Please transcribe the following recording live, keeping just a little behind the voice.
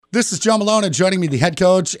This is Joe Malone, and joining me, the head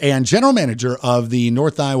coach and general manager of the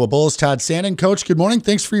North Iowa Bulls, Todd Sanden. Coach, good morning.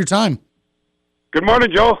 Thanks for your time. Good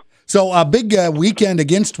morning, Joe. So a big weekend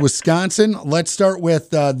against Wisconsin. Let's start with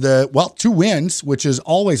two wins, which is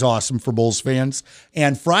always awesome for Bulls fans.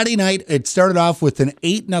 And Friday night, it started off with an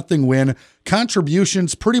 8-0 win.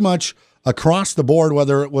 Contributions pretty much across the board,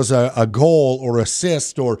 whether it was a goal or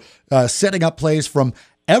assist or setting up plays from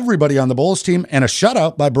everybody on the Bulls team, and a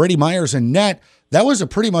shutout by Brady Myers in net. That was a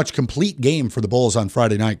pretty much complete game for the Bulls on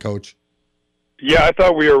Friday night, Coach. Yeah, I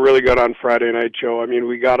thought we were really good on Friday night, Joe. I mean,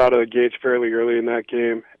 we got out of the gates fairly early in that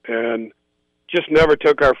game and just never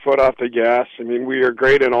took our foot off the gas. I mean, we are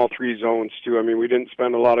great in all three zones, too. I mean, we didn't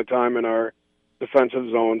spend a lot of time in our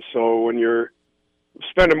defensive zone, so when you're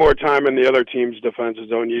spending more time in the other team's defensive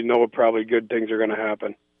zone, you know probably good things are going to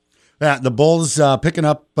happen. Yeah, the Bulls picking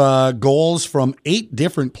up goals from 8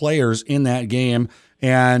 different players in that game.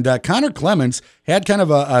 And Connor Clemens had kind of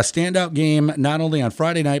a standout game not only on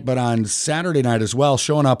Friday night but on Saturday night as well,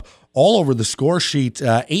 showing up all over the score sheet.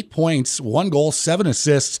 8 points, 1 goal, 7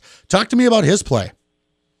 assists. Talk to me about his play.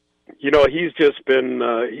 You know, he's just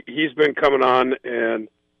been he's been coming on, and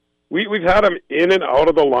we've had him in and out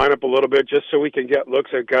of the lineup a little bit just so we can get looks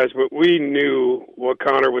at guys, but we knew what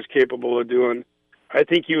Connor was capable of doing. I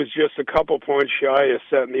think he was just a couple points shy of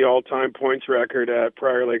setting the all-time points record at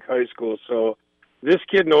Prior Lake High School, so this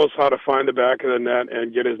kid knows how to find the back of the net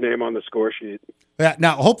and get his name on the score sheet. Yeah,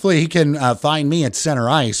 now, hopefully he can find me at center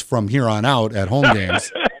ice from here on out at home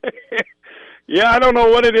games. Yeah, I don't know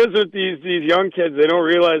what it is with these young kids. They don't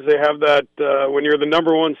realize they have that when you're the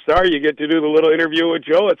number one star, you get to do the little interview with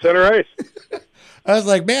Joe at center ice. I was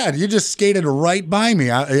like, man, you just skated right by me.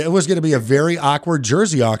 It was going to be a very awkward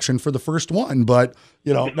jersey auction for the first one, but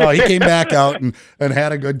no, he came back out and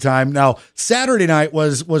had a good time. Now, Saturday night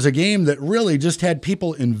was a game that really just had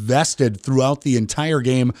people invested throughout the entire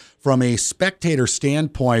game from a spectator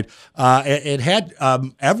standpoint. It had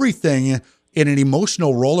everything in an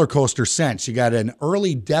emotional roller coaster sense. You got an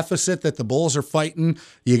early deficit that the Bulls are fighting.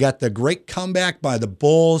 You got the great comeback by the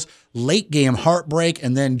Bulls, late game heartbreak,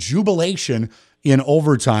 and then jubilation in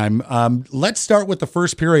overtime. Let's start with the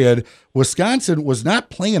first period. Wisconsin was not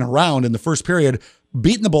playing around in the first period,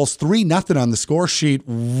 beating the Bulls 3-0 on the score sheet.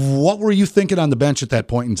 What were you thinking on the bench at that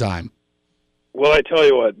point in time? Well, I tell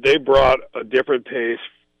you what, they brought a different pace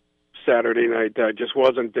Saturday night that just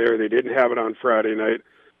wasn't there. They didn't have it on Friday night.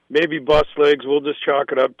 Maybe bus legs, we'll just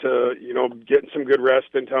chalk it up to, getting some good rest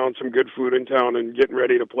in town, some good food in town, and getting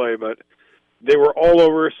ready to play. But they were all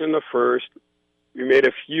over us in the first. We made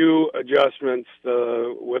a few adjustments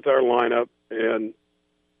with our lineup, and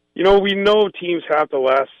we know teams have to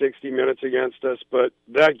last 60 minutes against us, but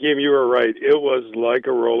that game, you were right, it was like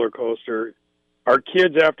a roller coaster. Our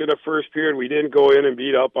kids, after the first period, we didn't go in and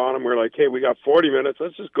beat up on them. We're like, hey, we got 40 minutes,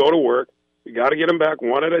 let's just go to work. We got to get them back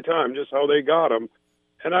one at a time, just how they got them.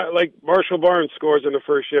 And Marshall Barnes scores in the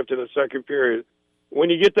first shift in the second period. When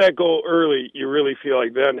you get that goal early, you really feel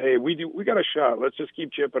like then, hey, we got a shot. Let's just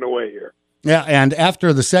keep chipping away here. Yeah, and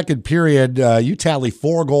after the second period, you tally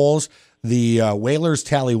 4 goals. The Whalers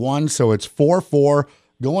tally 1, so it's 4-4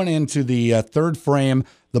 going into the third frame.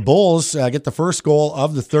 The Bulls get the first goal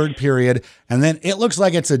of the third period, and then it looks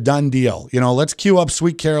like it's a done deal. Let's cue up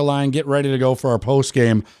Sweet Caroline, get ready to go for our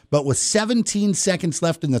postgame. But with 17 seconds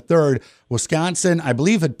left in the third, Wisconsin, I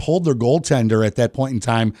believe, had pulled their goaltender at that point in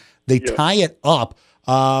time. They tie it up.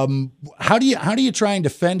 How do you try and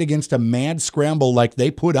defend against a mad scramble like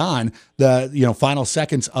they put on the final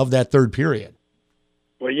seconds of that third period?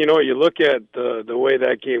 Well, you look at the way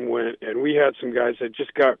that game went, and we had some guys that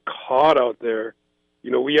just got caught out there.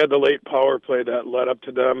 We had the late power play that led up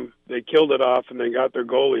to them. They killed it off and then got their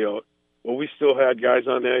goalie out. Well, we still had guys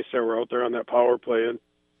on the ice that were out there on that power play, and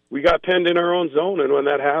we got pinned in our own zone. And when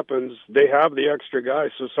that happens, they have the extra guys,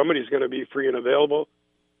 so somebody's going to be free and available.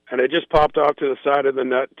 And it just popped off to the side of the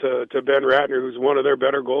net to Ben Ratner, who's one of their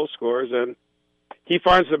better goal scorers, and he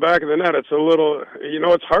finds the back of the net. It's a little,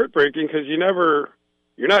 it's heartbreaking because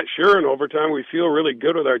you're not sure in overtime. We feel really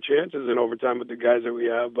good with our chances in overtime with the guys that we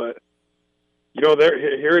have, but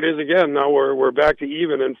here it is again. Now we're back to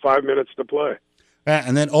even in 5 minutes to play.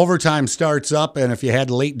 And then overtime starts up, and if you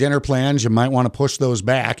had late dinner plans, you might want to push those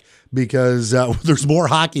back because there's more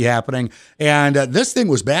hockey happening. And this thing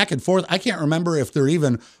was back and forth. I can't remember if there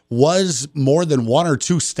even was more than 1 or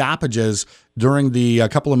 2 stoppages during the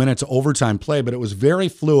couple of minutes of overtime play, but it was very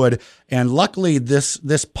fluid. And luckily, this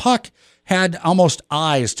puck had almost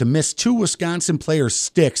eyes to miss 2 Wisconsin players'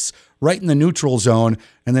 sticks right in the neutral zone,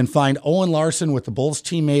 and then find Owen Larson with the Bulls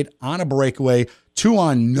teammate on a breakaway, 2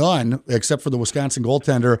 on none, except for the Wisconsin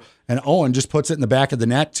goaltender, and Owen just puts it in the back of the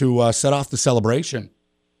net to set off the celebration.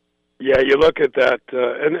 Yeah, you look at that,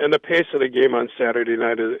 and the pace of the game on Saturday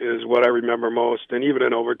night is what I remember most. And even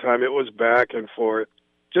in overtime, it was back and forth,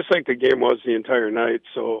 just like the game was the entire night.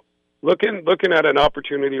 So looking at an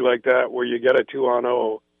opportunity like that where you get a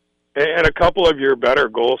 2-on-0 and a couple of your better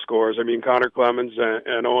goal scorers, I mean Connor Clemens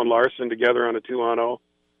and Owen Larson together on a 2-on-0,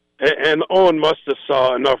 and Owen must have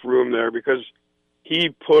saw enough room there because he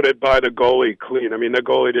put it by the goalie clean. I mean the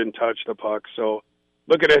goalie didn't touch the puck. So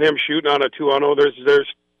looking at him shooting on a 2-on-0, there's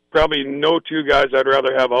probably no two guys I'd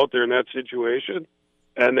rather have out there in that situation,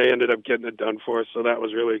 and they ended up getting it done for us, so that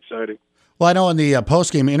was really exciting. Well, I know in the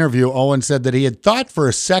post-game interview, Owen said that he had thought for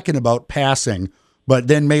a second about passing, but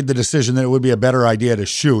then made the decision that it would be a better idea to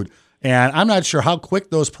shoot. And I'm not sure how quick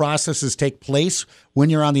those processes take place when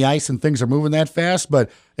you're on the ice and things are moving that fast, but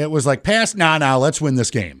it was like, pass, nah, let's win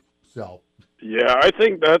this game. So, yeah, I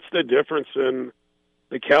think that's the difference in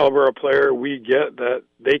the caliber of player we get, that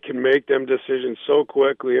they can make them decisions so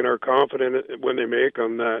quickly and are confident when they make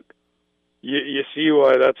them that you see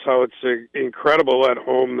why that's how it's incredible at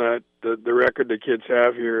home, that the record the kids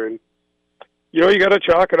have here. And, you got to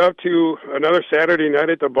chalk it up to another Saturday night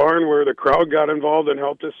at the barn where the crowd got involved and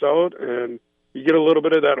helped us out, and you get a little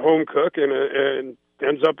bit of that home cook and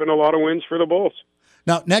ends up in a lot of wins for the Bulls.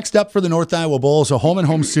 Now, next up for the North Iowa Bulls, a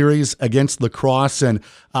home-and-home series against LaCrosse, and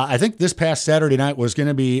I think this past Saturday night was going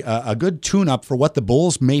to be a good tune-up for what the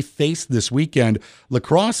Bulls may face this weekend.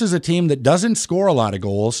 LaCrosse is a team that doesn't score a lot of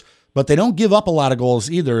goals, but they don't give up a lot of goals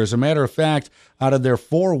either. As a matter of fact, out of their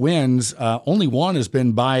 4 wins, only one has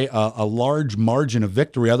been by a large margin of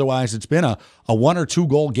victory. Otherwise, it's been a 1 or 2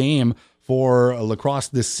 goal game for LaCrosse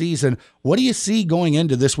this season. What do you see going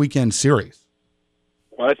into this weekend series?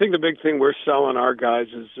 Well, I think the big thing we're selling our guys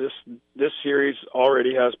is this series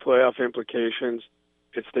already has playoff implications.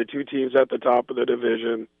 It's the 2 teams at the top of the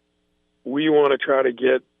division. We want to try to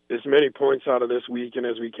get as many points out of this weekend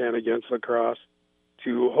as we can against LaCrosse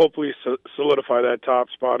to hopefully solidify that top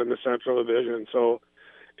spot in the Central Division. So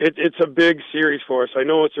it's a big series for us. I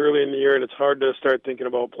know it's early in the year and it's hard to start thinking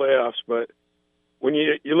about playoffs, but when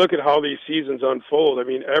you look at how these seasons unfold, I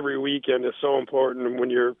mean, every weekend is so important, and when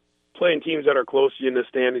you're playing teams that are close to you in the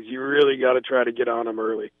standings, you really got to try to get on them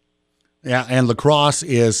early. Yeah, and LaCrosse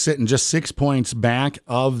is sitting just 6 points back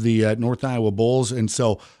of the North Iowa Bulls, and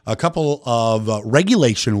so a couple of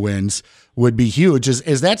regulation wins would be huge.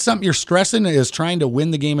 Is that something you're stressing, is trying to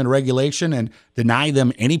win the game in regulation and deny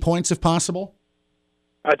them any points if possible?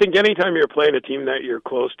 I think anytime you're playing a team that you're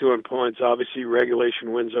close to in points, obviously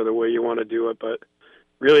regulation wins are the way you want to do it, but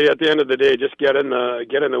really, at the end of the day, just getting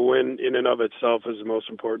the win in and of itself is the most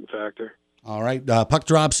important factor. All right. Puck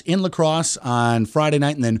drops in LaCrosse on Friday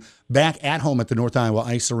night, and then back at home at the North Iowa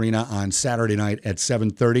Ice Arena on Saturday night at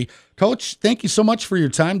 7:30. Coach, thank you so much for your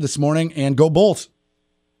time this morning, and go Bulls.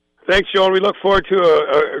 Thanks, Joe. We look forward to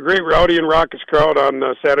a great rowdy and raucous crowd on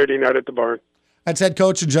Saturday night at the barn. That's head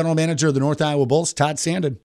coach and general manager of the North Iowa Bulls, Todd Sanden.